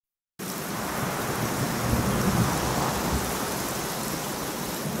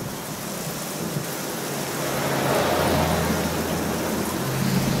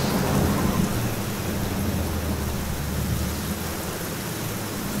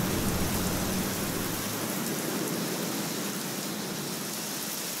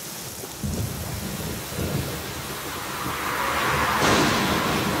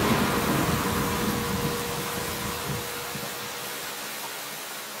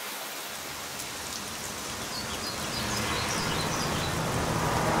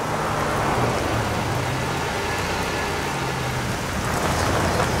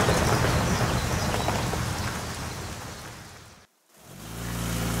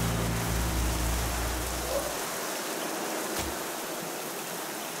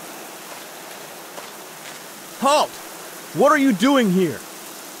Halt! What are you doing here?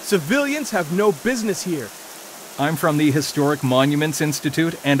 Civilians have no business here. I'm from the Historic Monuments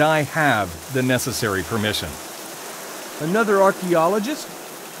Institute, and I have the necessary permission. Another archaeologist?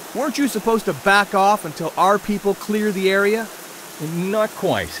 Weren't you supposed to back off until our people clear the area? Not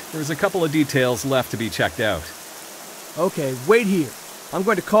quite. There's a couple of details left to be checked out. Okay, wait here. I'm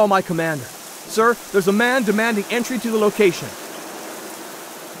going to call my commander. Sir, there's a man demanding entry to the location.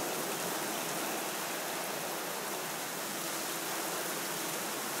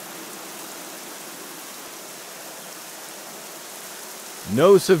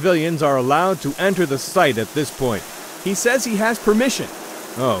 No civilians are allowed to enter the site at this point. He says he has permission.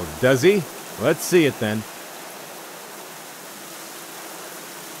 Oh, does he? Let's see it then.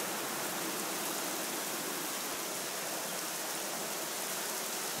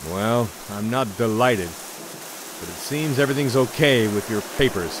 Well, I'm not delighted, but it seems everything's okay with your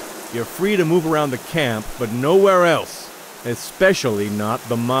papers. You're free to move around the camp, but nowhere else, especially not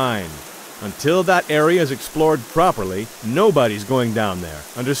the mine. Until that area is explored properly, nobody's going down there.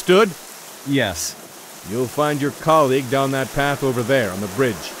 Understood? Yes. You'll find your colleague down that path over there on the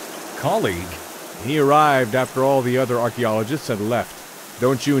bridge. Colleague? He arrived after all the other archaeologists had left.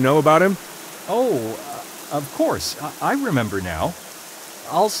 Don't you know about him? Oh, of course. I remember now.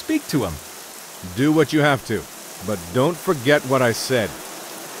 I'll speak to him. Do what you have to, but don't forget what I said.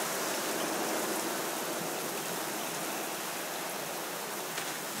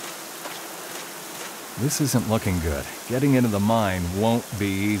 This isn't looking good. Getting into the mine won't be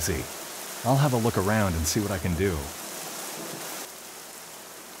easy. I'll have a look around and see what I can do.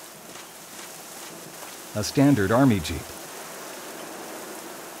 A standard army jeep.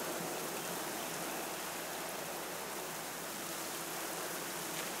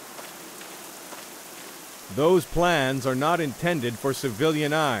 Those plans are not intended for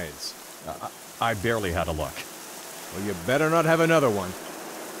civilian eyes. I barely had a look. Well, you better not have another one.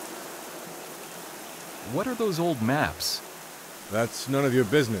 What are those old maps? That's none of your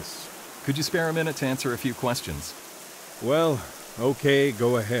business. Could you spare a minute to answer a few questions? Well, okay,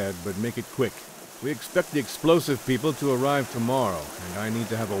 go ahead, but make it quick. We expect the explosive people to arrive tomorrow, and I need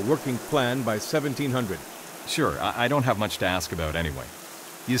to have a working plan by 1700. Sure, I don't have much to ask about anyway.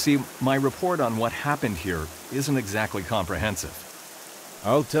 You see, my report on what happened here isn't exactly comprehensive.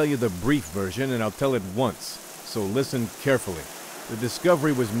 I'll tell you the brief version, and I'll tell it once, so listen carefully. The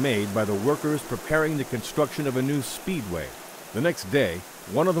discovery was made by the workers preparing the construction of a new speedway. The next day,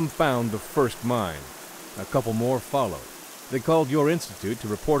 one of them found the first mine. A couple more followed. They called your institute to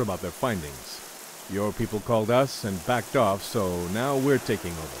report about their findings. Your people called us and backed off, so now we're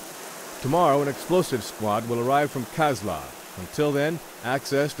taking over. Tomorrow, an explosive squad will arrive from Kazlav. Until then,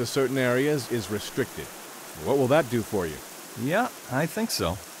 access to certain areas is restricted. What will that do for you? Yeah, I think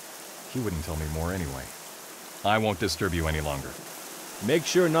so. He wouldn't tell me more anyway. I won't disturb you any longer. Make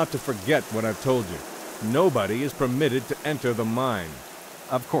sure not to forget what I've told you. Nobody is permitted to enter the mine.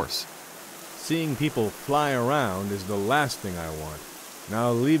 Of course. Seeing people fly around is the last thing I want.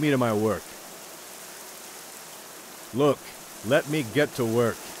 Now leave me to my work. Look, let me get to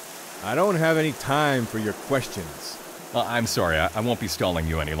work. I don't have any time for your questions. I'm sorry, I won't be stalling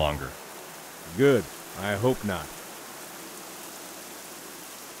you any longer. Good. I hope not.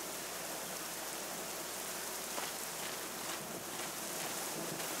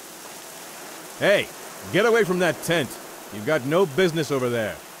 Hey, get away from that tent. You've got no business over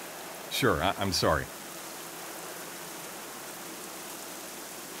there. Sure, I'm sorry.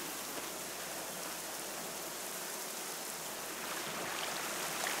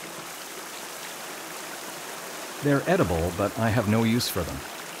 They're edible, but I have no use for them.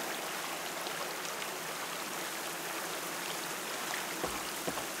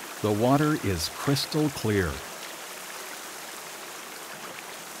 The water is crystal clear.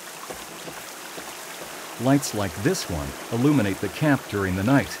 Lights like this one illuminate the camp during the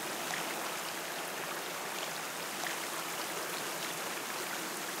night.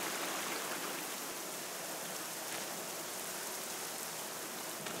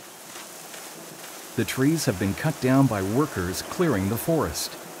 The trees have been cut down by workers clearing the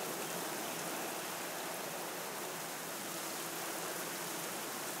forest.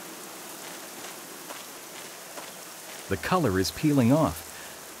 The color is peeling off.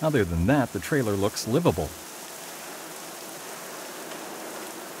 Other than that, the trailer looks livable.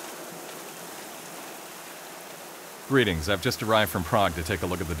 Greetings, I've just arrived from Prague to take a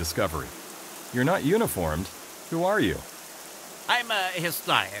look at the discovery. You're not uniformed. Who are you? I'm a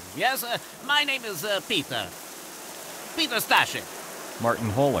historian, yes? My name is Peter. Peter Stashik. Martin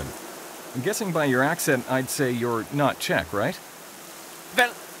Holan. I'm guessing by your accent, I'd say you're not Czech, right?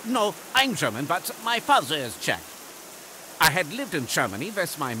 Well, No, I'm German, but my father is Czech. I had lived in Germany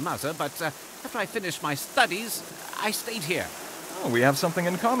with my mother, but after I finished my studies, I stayed here. Oh, we have something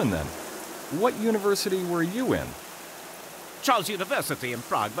in common then. What university were you in? Charles University in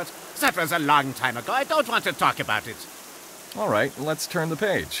Prague, but that was a long time ago. I don't want to talk about it. All right, let's turn the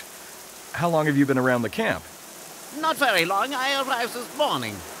page. How long have you been around the camp? Not very long. I arrived this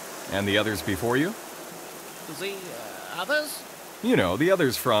morning. And the others before you? The others? You know, the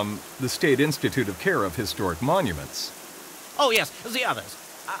others from the State Institute of Care of Historic Monuments. Oh, yes, the others.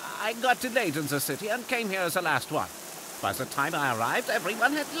 I got delayed in the city and came here as the last one. By the time I arrived,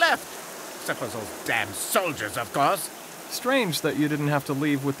 everyone had left. Except for those damn soldiers, of course. Strange that you didn't have to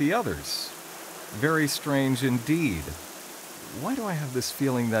leave with the others. Very strange indeed. Why do I have this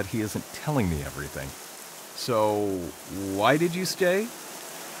feeling that he isn't telling me everything? So, why did you stay?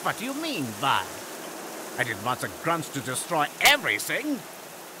 What do you mean, why? I didn't want the grunts to destroy everything.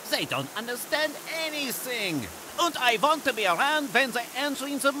 They don't understand anything. And I want to be around when they enter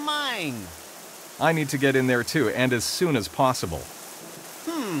the mine. I need to get in there too, and as soon as possible.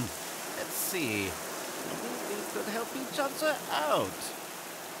 Let's see. Maybe we could help each other out.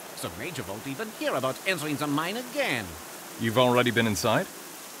 The Major won't even hear about entering the mine again. You've already been inside?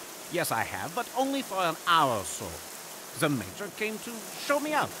 Yes, I have, but only for an hour or so. The Major came to show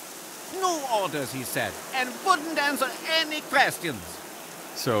me out. No orders, he said, and wouldn't answer any questions.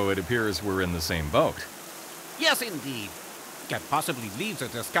 So it appears we're in the same boat. Yes, indeed. Can't possibly leave the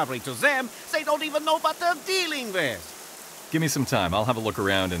discovery to them. They don't even know what they're dealing with. Give me some time. I'll have a look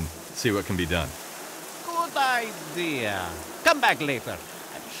around and see what can be done. Good idea. Come back later.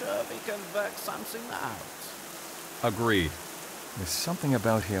 I'm sure we can work something out. Agreed. There's something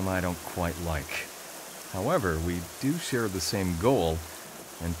about him I don't quite like. However, we do share the same goal,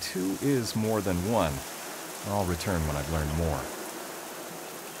 and two is more than one. I'll return when I've learned more.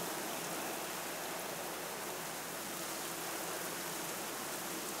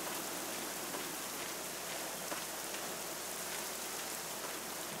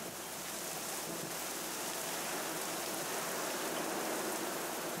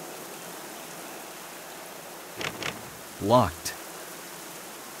 Locked.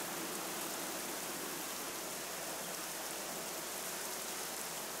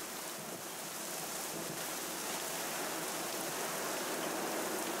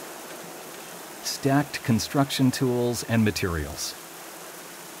 Stacked construction tools and materials.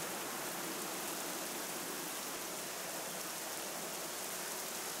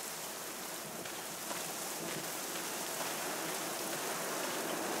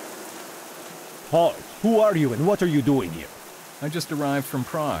 Halt! Who are you and what are you doing here? I just arrived from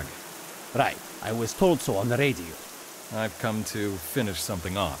Prague. Right, I was told so on the radio. I've come to finish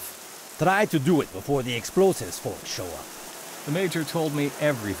something off. Try to do it before the explosives folks show up. The Major told me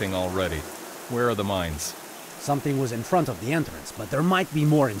everything already. Where are the mines? Something was in front of the entrance, but there might be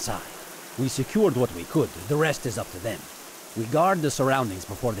more inside. We secured what we could, the rest is up to them. We guard the surroundings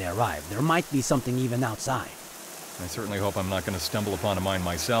before they arrive. There might be something even outside. I certainly hope I'm not going to stumble upon a mine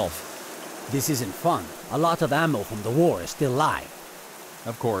myself. This isn't fun. A lot of ammo from the war is still live.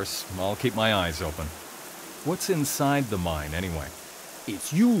 Of course, I'll keep my eyes open. What's inside the mine, anyway?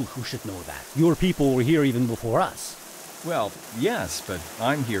 It's you who should know that. Your people were here even before us. Well, yes, but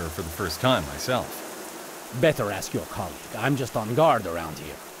I'm here for the first time myself. Better ask your colleague. I'm just on guard around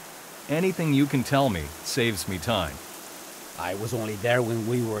here. Anything you can tell me saves me time. I was only there when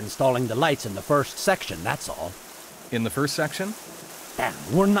we were installing the lights in the first section, that's all. In the first section? Damn,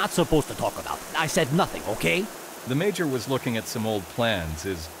 we're not supposed to talk about it. I said nothing, okay? The Major was looking at some old plans.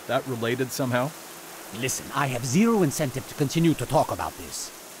 Is that related somehow? Listen, I have zero incentive to continue to talk about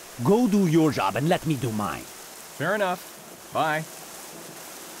this. Go do your job and let me do mine. Fair enough. Bye.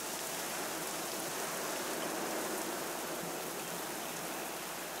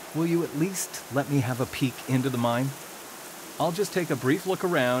 Will you at least let me have a peek into the mine? I'll just take a brief look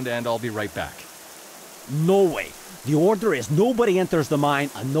around and I'll be right back. No way. The order is nobody enters the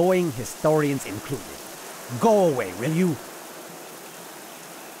mine, annoying historians included. Go away, will you?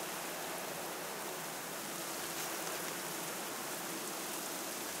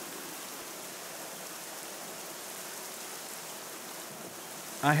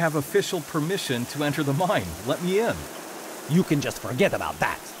 I have official permission to enter the mine. Let me in. You can just forget about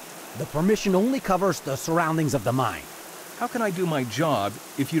that. The permission only covers the surroundings of the mine. How can I do my job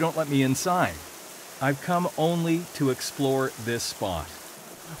if you don't let me inside? I've come only to explore this spot.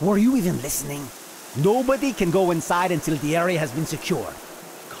 Were you even listening? Nobody can go inside until the area has been secured.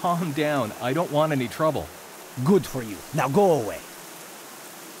 Calm down. I don't want any trouble. Good for you. Now go away.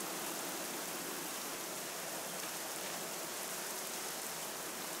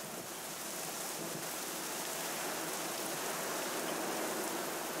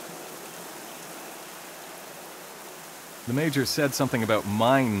 The Major said something about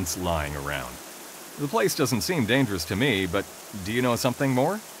mines lying around. The place doesn't seem dangerous to me, but do you know something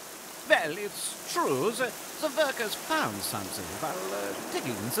more? Well, it's true. The workers found something while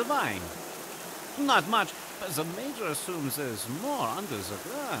digging in the mine. Not much, but the Major assumes there's more under the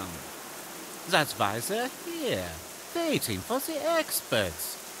ground. That's why they're here, waiting for the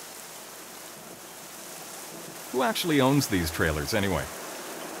experts. Who actually owns these trailers, anyway?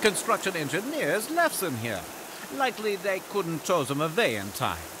 Construction engineers left them here. Likely they couldn't tow them away in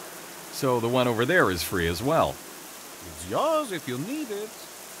time. So the one over there is free as well. It's yours if you need it.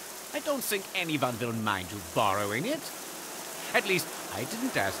 I don't think anyone will mind you borrowing it. At least, I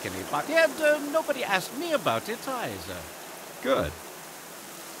didn't ask anybody, and nobody asked me about it either. Good.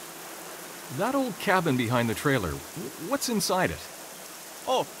 That old cabin behind the trailer, what's inside it?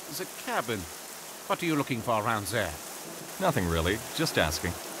 Oh, the cabin. What are you looking for around there? Nothing really, just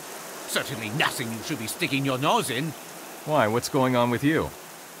asking. Certainly nothing you should be sticking your nose in. Why, what's going on with you?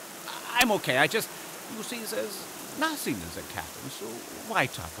 I'm okay, you see, there's nothing in the cabin, so why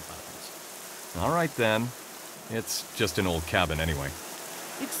talk about it? All right then. It's just an old cabin anyway.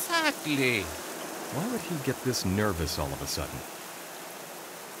 Exactly. Why would he get this nervous all of a sudden?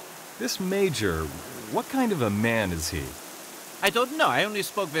 This Major, what kind of a man is he? I don't know. I only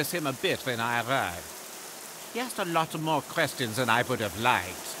spoke with him a bit when I arrived. He asked a lot more questions than I would have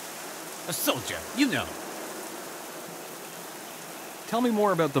liked. A soldier, you know. Tell me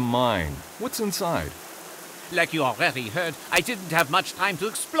more about the mine. What's inside? Like you already heard, I didn't have much time to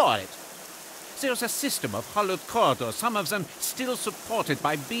explore it. There's a system of hollowed corridors, some of them still supported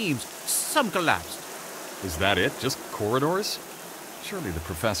by beams, some collapsed. Is that it? Just corridors? Surely the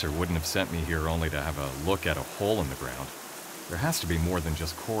professor wouldn't have sent me here only to have a look at a hole in the ground. There has to be more than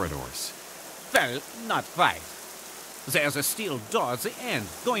just corridors. Well, not quite. There's a steel door at the end,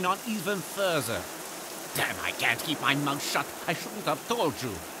 going on even further. Damn, I can't keep my mouth shut. I shouldn't have told you.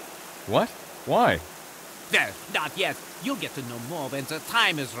 What? Why? Well, not yet. You'll get to know more when the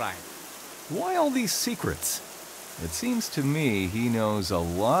time is right. Why all these secrets? It seems to me he knows a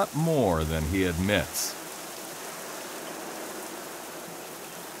lot more than he admits.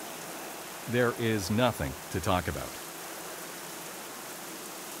 There is nothing to talk about.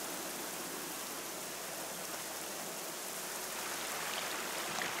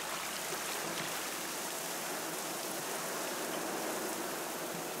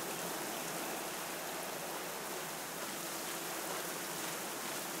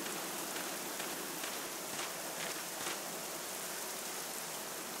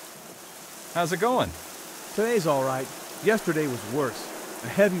 How's it going? Today's all right. Yesterday was worse. A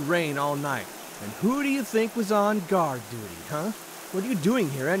heavy rain all night. And who do you think was on guard duty, huh? What are you doing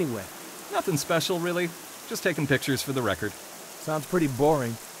here anyway? Nothing special, really. Just taking pictures for the record. Sounds pretty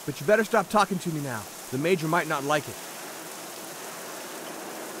boring, but you better stop talking to me now. The Major might not like it.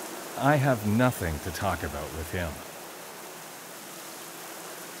 I have nothing to talk about with him.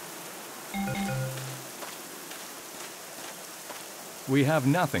 We have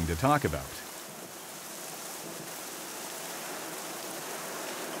nothing to talk about.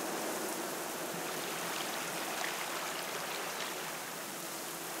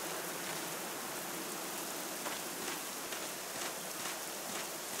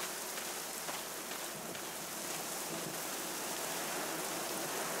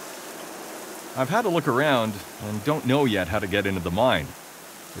 I've had a look around and don't know yet how to get into the mine.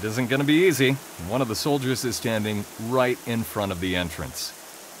 It isn't going to be easy. One of the soldiers is standing right in front of the entrance.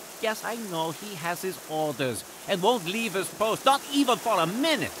 Yes, I know he has his orders and won't leave his post, not even for a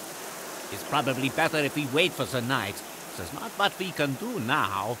minute. It's probably better if we wait for the night. There's not much we can do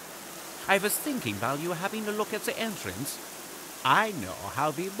now. I was thinking while you were having a look at the entrance, I know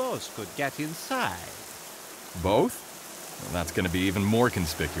how we both could get inside. Both? Well, that's going to be even more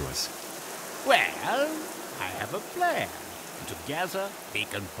conspicuous. Well, I have a plan. Together, we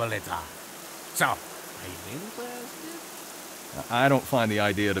can pull it off. So, are you interested? I don't find the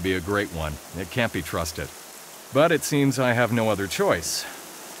idea to be a great one. It can't be trusted. But it seems I have no other choice.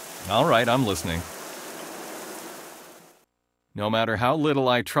 All right, I'm listening. No matter how little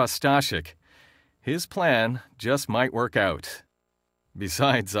I trust Stashik, his plan just might work out.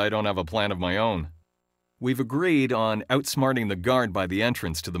 Besides, I don't have a plan of my own. We've agreed on outsmarting the guard by the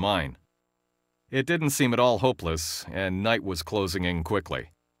entrance to the mine. It didn't seem at all hopeless, and night was closing in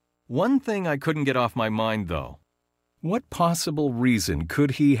quickly. One thing I couldn't get off my mind, though. What possible reason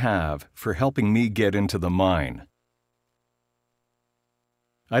could he have for helping me get into the mine?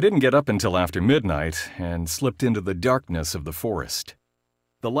 I didn't get up until after midnight and slipped into the darkness of the forest.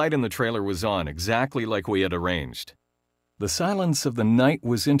 The light in the trailer was on exactly like we had arranged. The silence of the night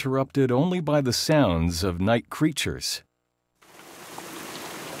was interrupted only by the sounds of night creatures,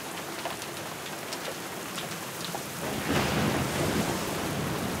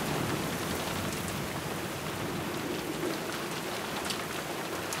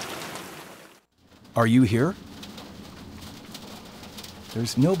 Are you here?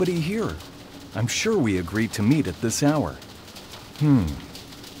 There's nobody here. I'm sure we agreed to meet at this hour.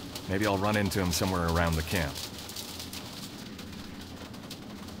 Maybe I'll run into him somewhere around the camp.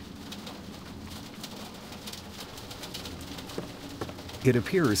 It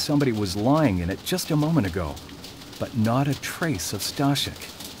appears somebody was lying in it just a moment ago, but not a trace of Stashik.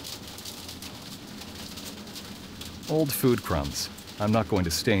 Old food crumbs. I'm not going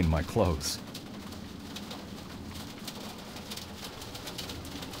to stain my clothes.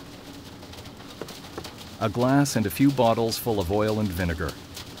 A glass and a few bottles full of oil and vinegar.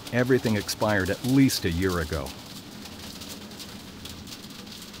 Everything expired at least a year ago.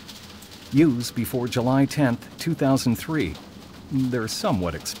 Used before July 10th, 2003. They're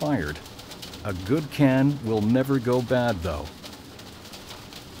somewhat expired. A good can will never go bad, though.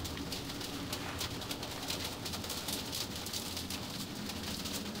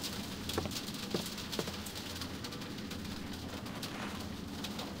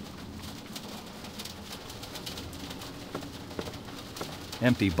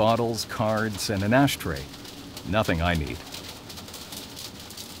 Empty bottles, cards, and an ashtray. Nothing I need.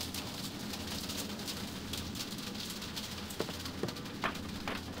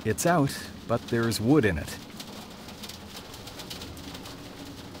 It's out, but there's wood in it.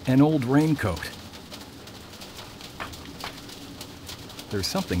 An old raincoat. There's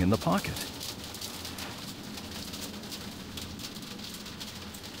something in the pocket.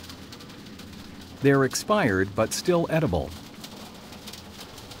 They're expired, but still edible.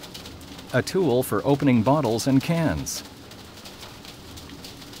 A tool for opening bottles and cans.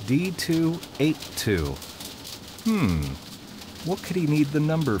 D282. What could he need the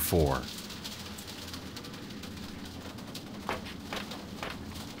number for?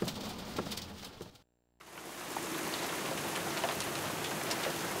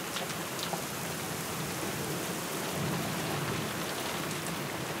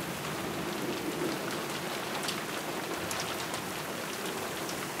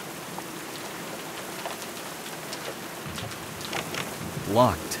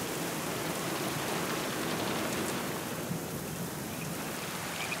 Locked.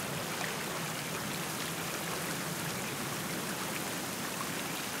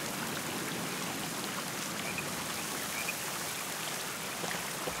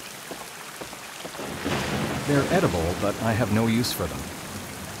 They're edible, but I have no use for them.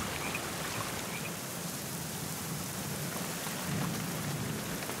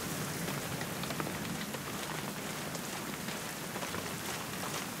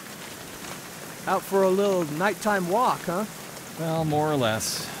 Out for a little nighttime walk, huh? Well, more or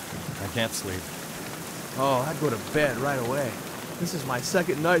less. I can't sleep. Oh, I'd go to bed right away. This is my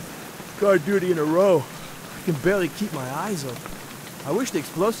second night guard duty in a row. I can barely keep my eyes open. I wish the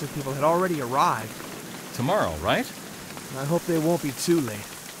explosive people had already arrived. Tomorrow, right? I hope they won't be too late.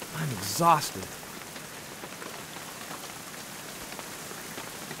 I'm exhausted.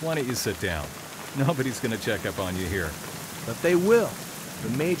 Why don't you sit down? Nobody's gonna check up on you here. But they will. The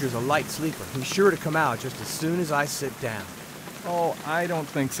Major's a light sleeper. He's sure to come out just as soon as I sit down. Oh, I don't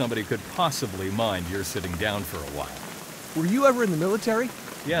think somebody could possibly mind your sitting down for a while. Were you ever in the military?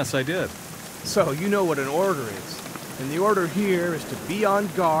 Yes, I did. So you know what an order is. And the order here is to be on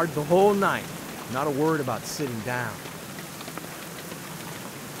guard the whole night. Not a word about sitting down.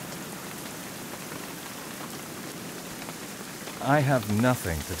 I have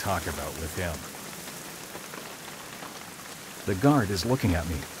nothing to talk about with him. The guard is looking at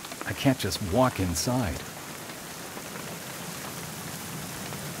me. I can't just walk inside.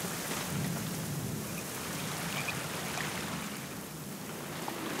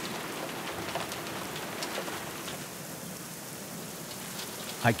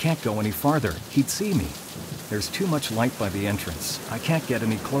 I can't go any farther. He'd see me. There's too much light by the entrance. I can't get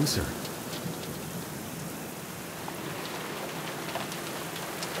any closer.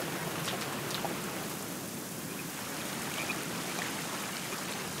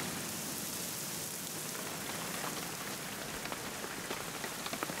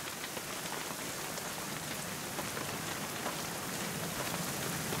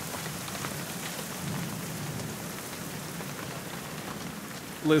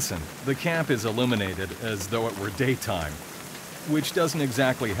 Listen, the camp is illuminated as though it were daytime, which doesn't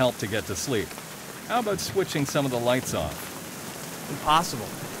exactly help to get to sleep. How about switching some of the lights off? Impossible.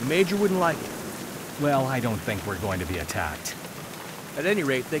 The Major wouldn't like it. Well, I don't think we're going to be attacked. At any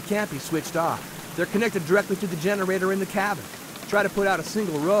rate, they can't be switched off. They're connected directly to the generator in the cabin. Try to put out a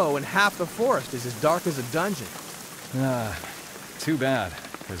single row and half the forest is as dark as a dungeon. Too bad,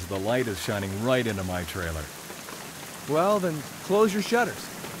 because the light is shining right into my trailer. Well, then close your shutters.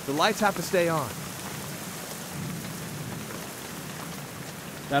 The lights have to stay on.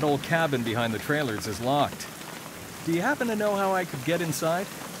 That old cabin behind the trailers is locked. Do you happen to know how I could get inside?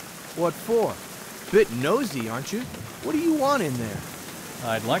 What for? Bit nosy, aren't you? What do you want in there?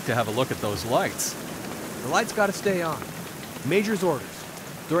 I'd like to have a look at those lights. The lights gotta stay on. Major's orders.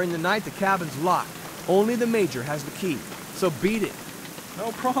 During the night, the cabin's locked. Only the Major has the key. So beat it.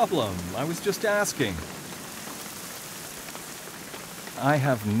 No problem. I was just asking. I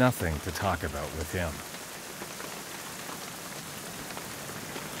have nothing to talk about with him.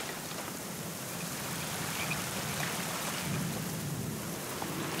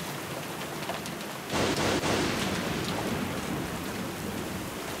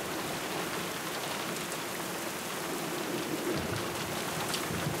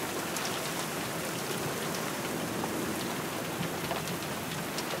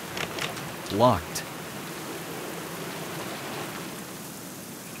 Locked.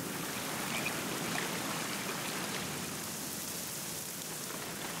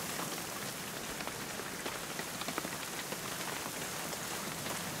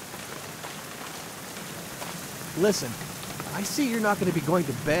 Listen, I see you're not going to be going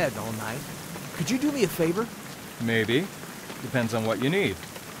to bed all night. Could you do me a favor? Maybe. Depends on what you need.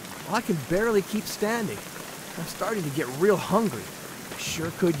 Well, I can barely keep standing. I'm starting to get real hungry. I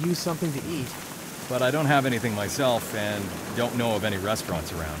sure could use something to eat. But I don't have anything myself and don't know of any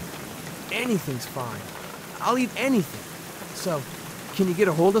restaurants around. Anything's fine. I'll eat anything. So, can you get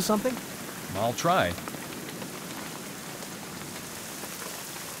a hold of something? I'll try.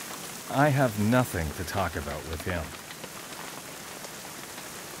 I have nothing to talk about with him.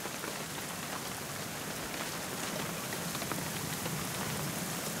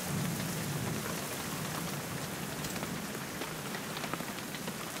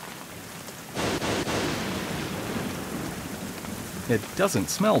 It doesn't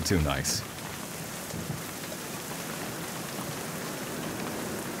smell too nice.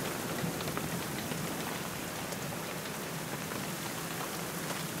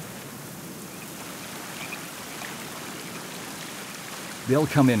 They'll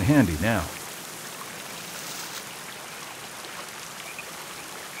come in handy now.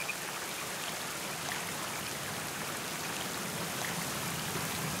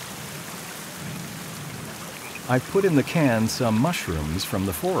 I put in the can some mushrooms from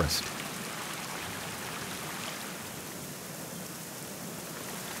the forest.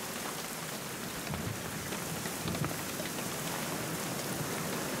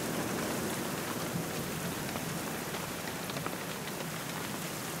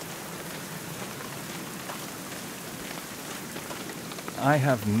 I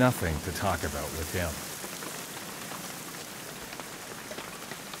have nothing to talk about with him.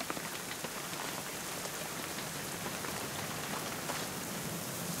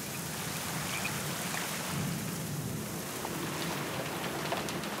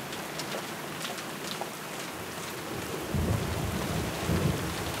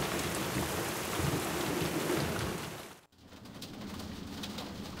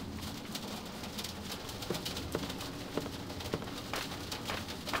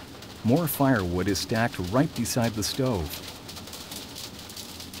 More firewood is stacked right beside the stove.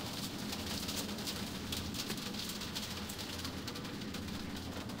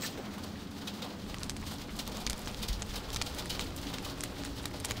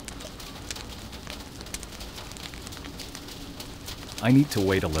 I need to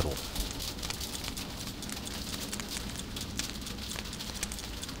wait a little.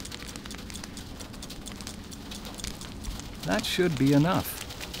 That should be enough.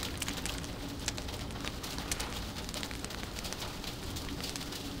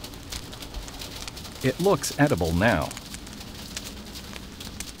 It looks edible now.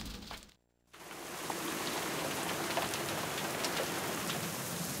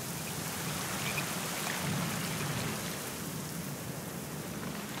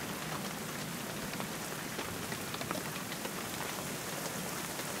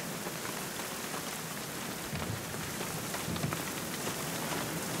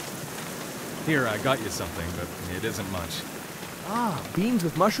 Here, I got you something, but it isn't much. Ah, beans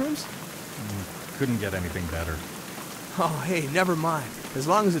with mushrooms? Couldn't get anything better. Oh, hey, never mind. As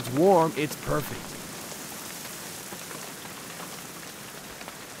long as it's warm, it's perfect.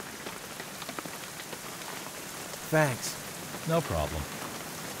 Thanks. No problem.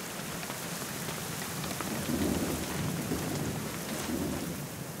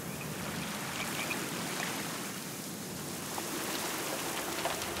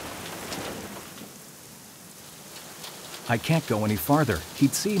 I can't go any farther.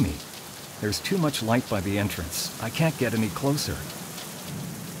 He'd see me. There's too much light by the entrance. I can't get any closer.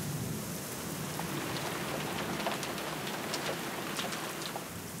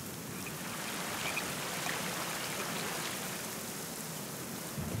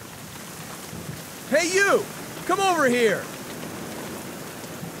 Hey, you! Come over here!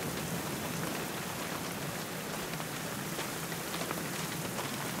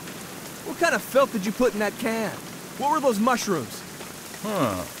 What kind of filth did you put in that can? What were those mushrooms?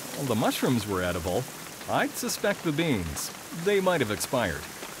 Huh. Well, the mushrooms were edible. I'd suspect the beans. They might have expired.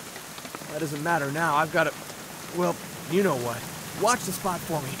 That doesn't matter now. I've got to... Well, you know what. Watch the spot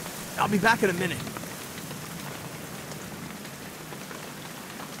for me. I'll be back in a minute.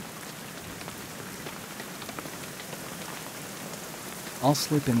 I'll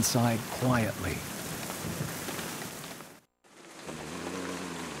slip inside quietly.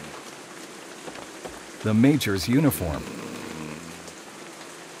 The Major's uniform.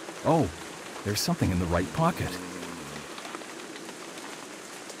 Oh, there's something in the right pocket.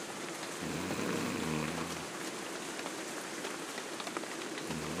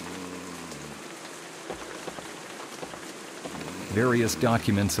 Various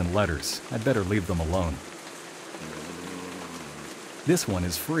documents and letters. I'd better leave them alone. This one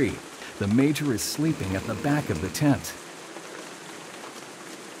is free. The Major is sleeping at the back of the tent.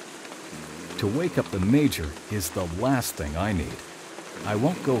 To wake up the Major is the last thing I need. I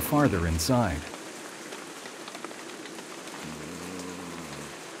won't go farther inside.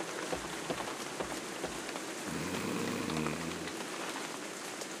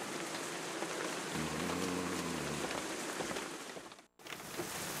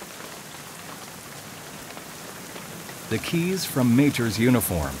 The keys from Major's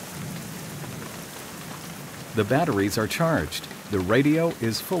uniform. The batteries are charged. The radio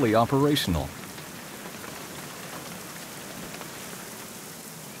is fully operational.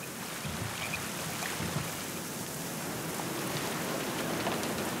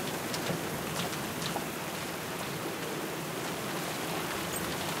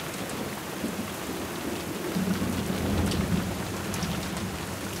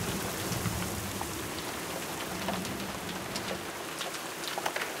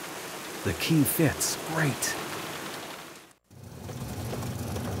 The key fits great.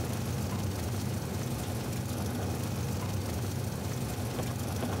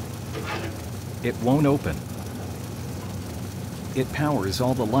 It won't open. It powers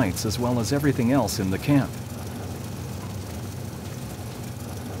all the lights as well as everything else in the camp.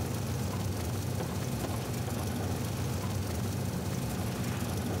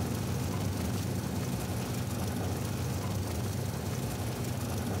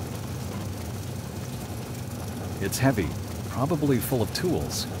 It's heavy, probably full of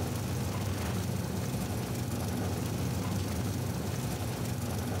tools.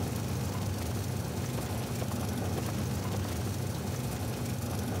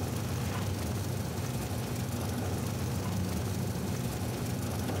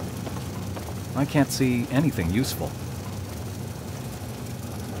 I can't see anything useful.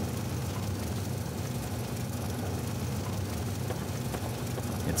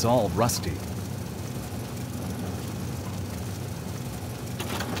 It's all rusty.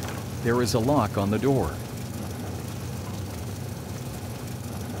 There is a lock on the door.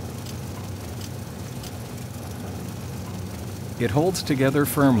 It holds together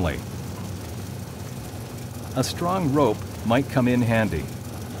firmly. A strong rope might come in handy.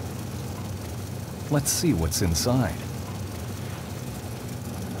 Let's see what's inside.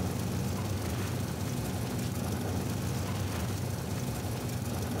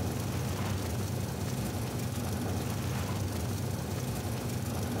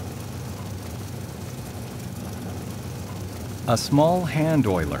 A small hand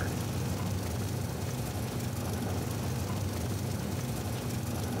oiler.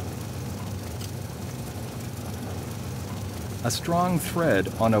 A strong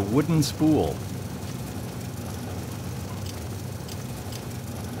thread on a wooden spool.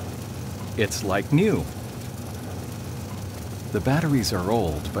 It's like new. The batteries are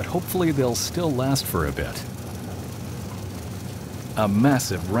old, but hopefully they'll still last for a bit. A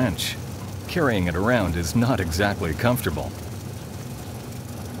massive wrench. Carrying it around is not exactly comfortable.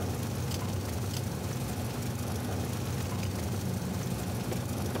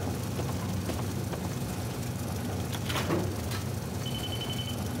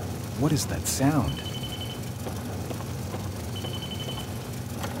 What is that sound?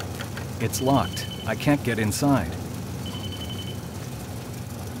 It's locked. I can't get inside.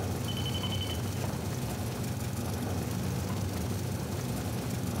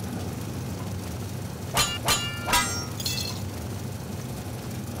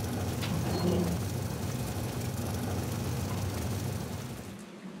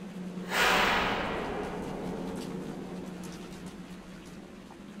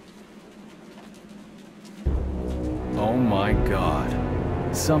 Oh my God.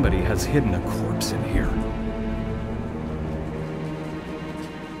 Somebody has hidden a corpse in here.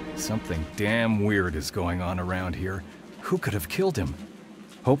 Something damn weird is going on around here. Who could have killed him?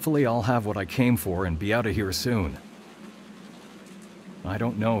 Hopefully I'll have what I came for and be out of here soon. I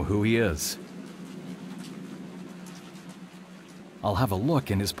don't know who he is. I'll have a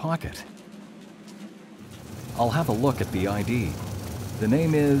look in his pocket. I'll have a look at the ID. The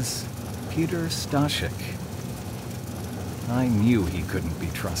name is Peter Stashik. I knew he couldn't be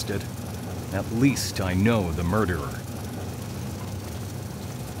trusted. At least I know the murderer.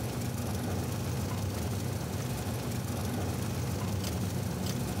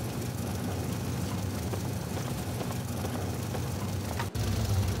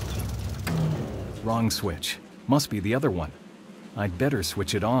 Wrong switch. Must be the other one. I'd better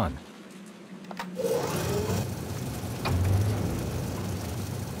switch it on.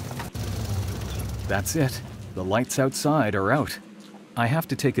 That's it. The lights outside are out. I have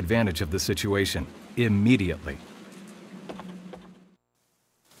to take advantage of the situation immediately.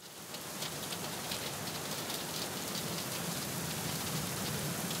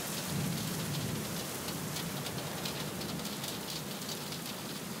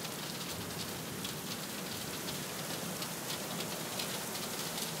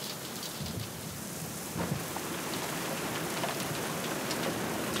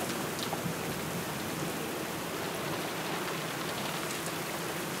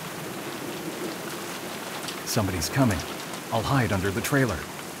 Somebody's coming. I'll hide under the trailer.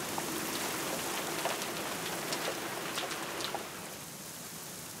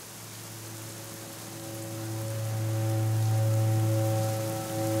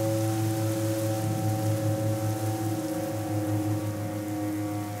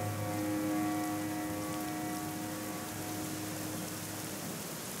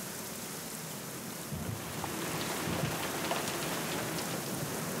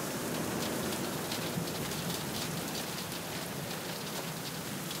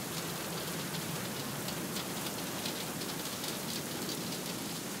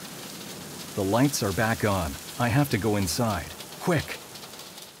 The lights are back on. I have to go inside. Quick!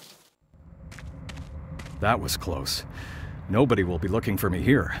 That was close. Nobody will be looking for me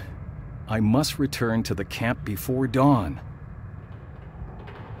here. I must return to the camp before dawn.